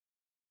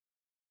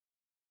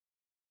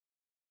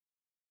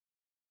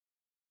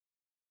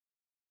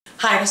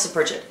Hi, this is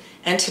Bridget,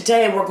 and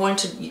today we're going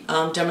to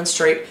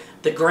demonstrate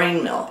the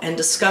grain mill and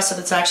discuss if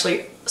it's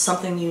actually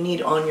something you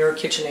need on your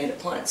KitchenAid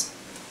appliance.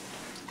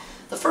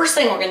 The first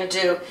thing we're going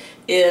to do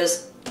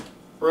is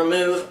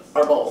remove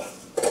our bowl.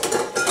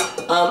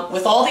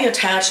 With all the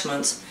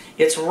attachments,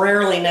 it's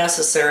rarely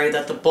necessary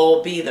that the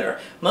bowl be there.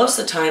 Most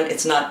of the time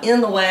it's not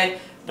in the way,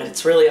 but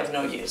it's really of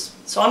no use.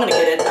 So I'm going to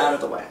get it out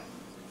of the way.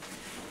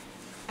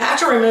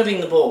 After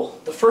removing the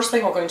bowl, the first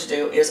thing we're going to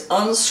do is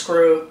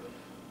unscrew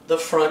the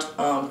front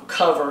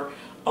cover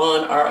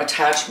on our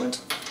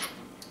attachment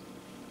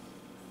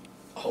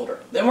holder.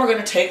 Then we're going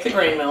to take the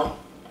grain mill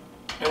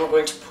and we're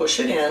going to push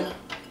it in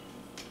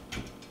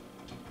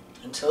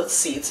until it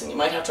seats, and you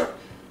might have to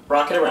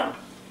rock it around.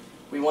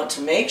 We want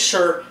to make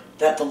sure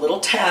that the little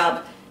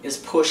tab is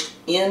pushed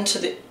into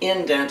the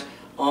indent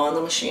on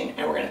the machine,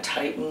 and we're going to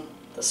tighten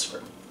the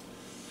screw.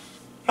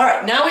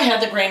 Alright, now we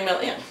have the grain mill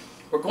in.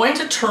 We're going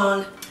to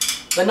turn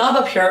the knob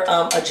up here,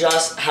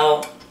 adjust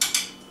how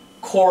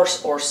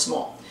coarse or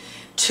small.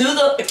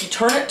 If you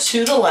turn it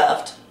to the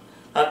left,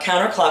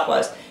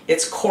 counterclockwise,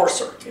 it's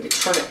coarser. If you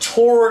turn it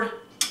toward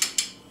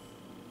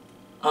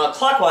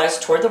clockwise,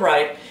 toward the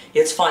right,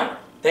 it's finer.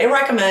 They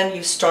recommend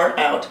you start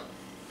out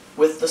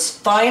with the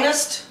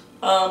finest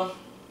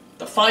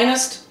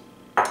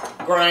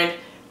grind,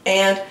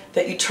 and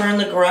that you turn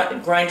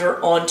the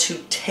grinder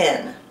onto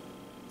 10.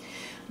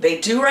 They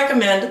do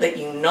recommend that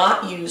you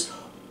not use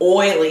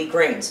oily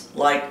grains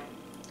like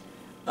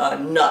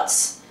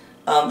nuts.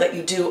 That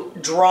you do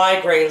dry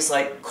grains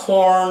like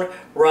corn,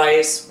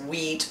 rice,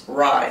 wheat,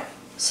 rye.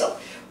 So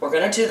we're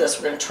going to do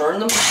this. We're going to turn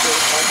the machine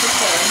onto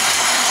 10.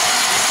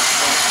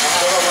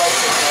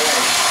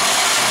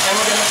 And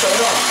we're going to throw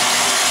it on.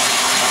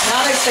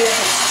 Now they say if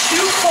it's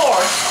too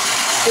coarse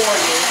for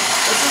you,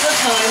 this is the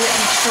time that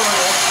you turn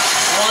it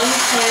one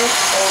crank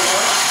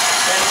over,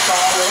 then try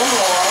a little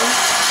more,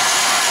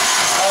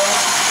 a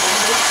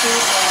little bit too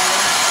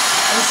fine,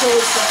 until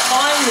it's the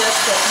fineness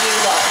that you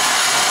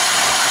like.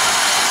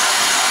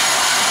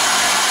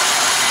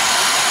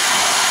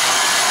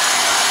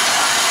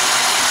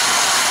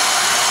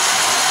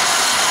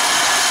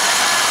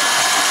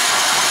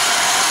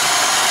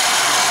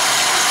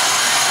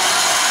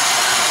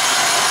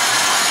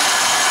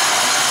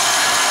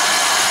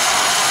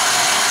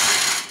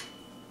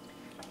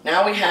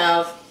 Now we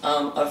have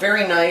a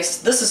very nice,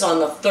 this is on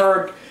the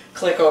third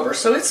click over,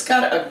 so it's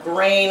got a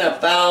grain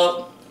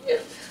about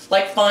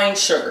like fine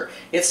sugar.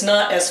 It's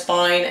not as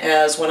fine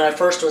as when I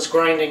first was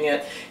grinding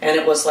it and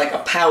it was like a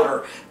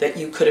powder that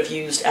you could have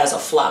used as a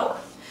flour.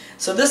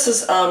 So this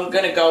is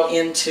going to go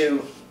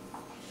into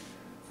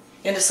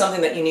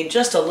something that you need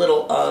just a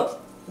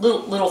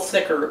little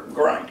thicker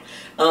grind.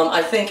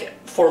 I think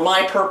for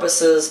my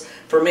purposes,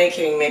 for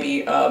making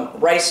maybe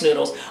rice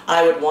noodles,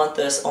 I would want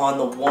this on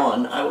the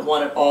 1. I would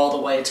want it all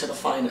the way to the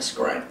finest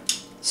grind.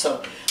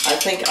 So I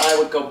think I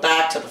would go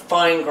back to the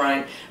fine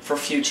grind for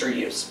future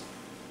use.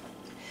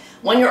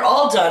 When you're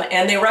all done,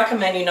 and they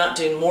recommend you not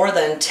do more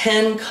than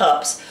 10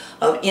 cups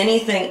of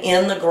anything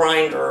in the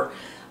grinder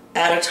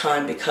at a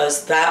time,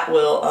 because that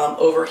will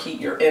overheat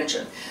your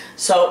engine.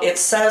 So it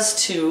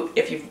says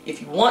if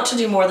you want to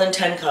do more than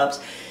 10 cups,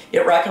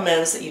 it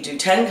recommends that you do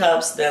 10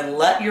 cups, then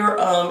let your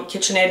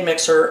KitchenAid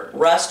mixer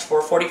rest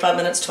for 45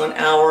 minutes to an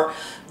hour,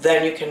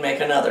 then you can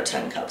make another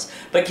 10 cups.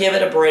 But give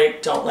it a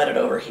break, don't let it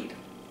overheat.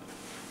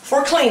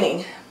 For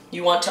cleaning,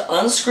 you want to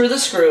unscrew the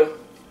screw,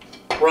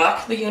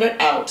 rock the unit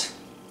out,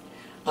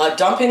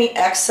 dump any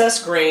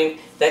excess grain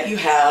that you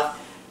have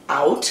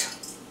out,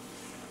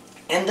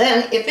 and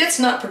then if it's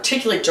not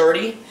particularly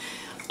dirty,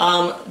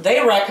 they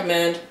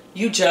recommend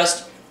you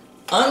just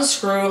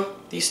unscrew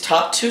these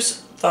top 2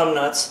 thumb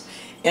nuts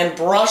and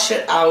brush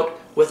it out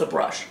with a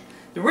brush.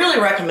 They really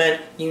recommend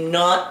you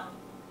not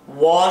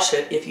wash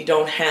it if you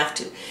don't have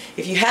to.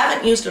 If you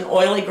haven't used an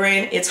oily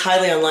grain, it's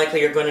highly unlikely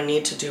you're going to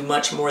need to do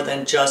much more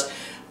than just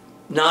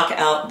knock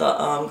out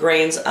the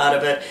grains out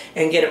of it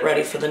and get it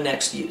ready for the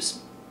next use.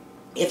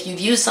 If you've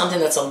used something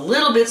that's a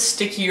little bit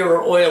stickier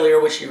or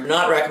oilier, which you're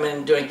not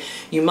recommending doing,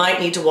 you might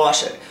need to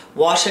wash it.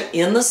 Wash it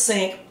in the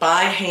sink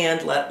by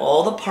hand, let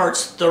all the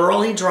parts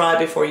thoroughly dry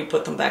before you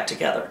put them back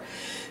together.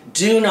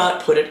 Do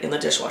not put it in the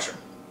dishwasher.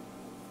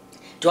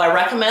 Do I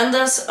recommend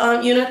this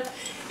unit?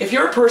 If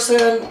you're a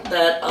person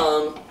that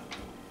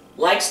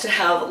likes to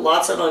have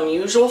lots of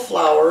unusual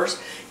flours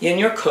in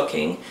your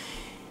cooking,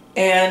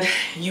 and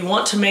you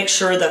want to make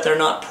sure that they're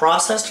not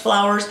processed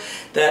flours,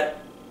 that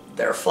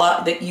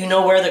you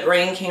know where the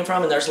grain came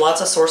from, and there's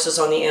lots of sources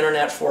on the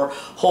internet for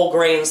whole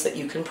grains that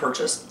you can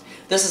purchase,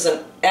 this is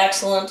an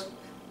excellent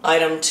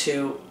item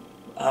to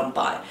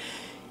buy.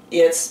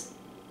 It's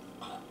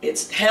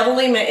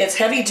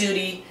heavy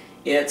duty.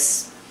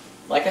 It's,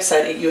 like I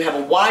said, you have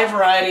a wide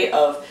variety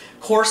of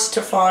coarse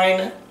to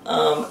fine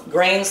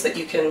grains that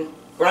you can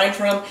grind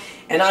from,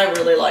 and I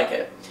really like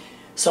it.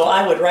 So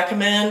I would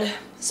recommend,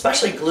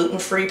 especially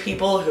gluten-free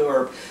people who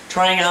are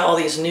trying out all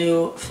these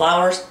new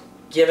flours,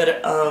 give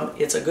it.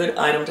 It's a good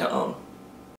item to own.